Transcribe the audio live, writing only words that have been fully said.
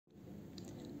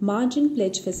Margin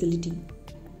Pledge Facility.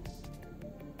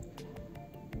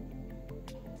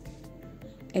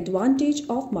 Advantage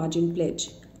of Margin Pledge.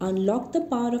 Unlock the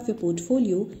power of your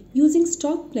portfolio using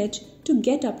stock pledge to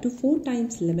get up to 4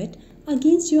 times limit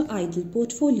against your idle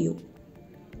portfolio.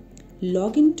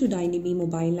 Log in to Dynami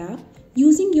Mobile App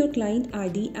using your client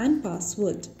ID and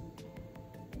password.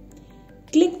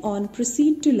 Click on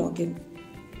Proceed to login.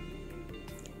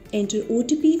 Enter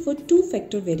OTP for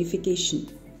two-factor verification.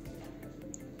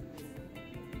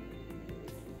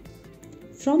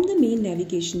 From the main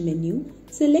navigation menu,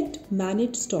 select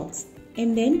Manage Stocks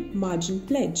and then Margin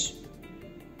Pledge.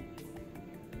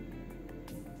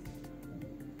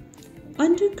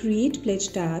 Under Create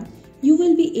Pledge tab, you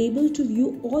will be able to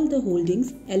view all the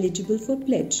holdings eligible for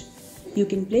pledge. You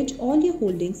can pledge all your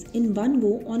holdings in one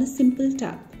go on a simple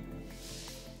tap.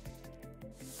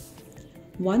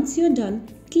 Once you're done,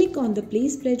 click on the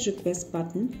Place Pledge Request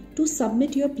button to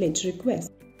submit your pledge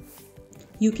request.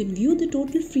 You can view the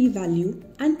total free value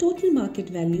and total market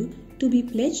value to be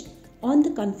pledged on the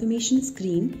confirmation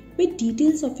screen with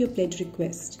details of your pledge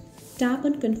request. Tap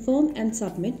on Confirm and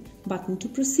Submit button to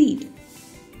proceed.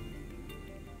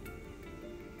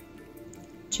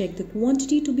 Check the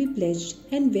quantity to be pledged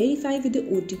and verify with the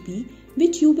OTP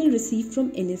which you will receive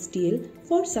from NSDL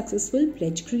for successful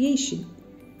pledge creation.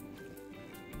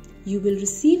 You will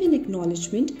receive an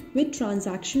acknowledgement with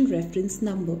transaction reference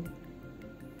number.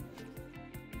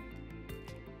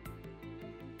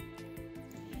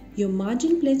 Your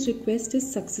margin pledge request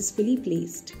is successfully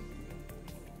placed.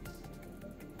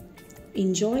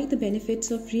 Enjoy the benefits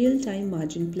of real-time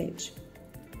margin pledge.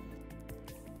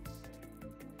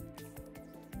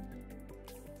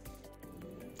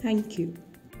 Thank you.